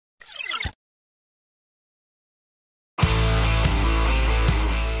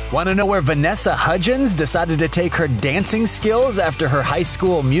Want to know where Vanessa Hudgens decided to take her dancing skills after her high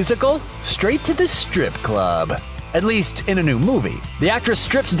school musical? Straight to the strip club. At least in a new movie. The actress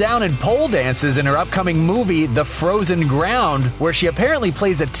strips down and pole dances in her upcoming movie, The Frozen Ground, where she apparently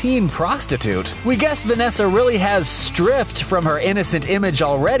plays a teen prostitute. We guess Vanessa really has stripped from her innocent image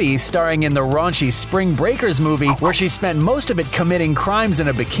already, starring in the raunchy Spring Breakers movie, where she spent most of it committing crimes in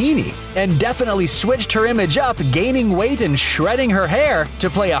a bikini, and definitely switched her image up, gaining weight and shredding her hair to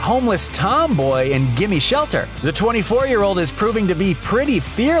play a homeless tomboy in Gimme Shelter. The 24-year-old is proving to be pretty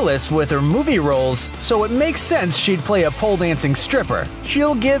fearless with her movie roles, so it makes sense she'd play a pole dancing stripper.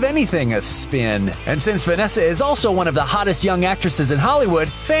 She'll give anything a spin. And since Vanessa is also one of the hottest young actresses in Hollywood,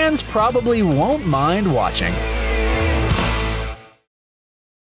 fans probably won't mind watching.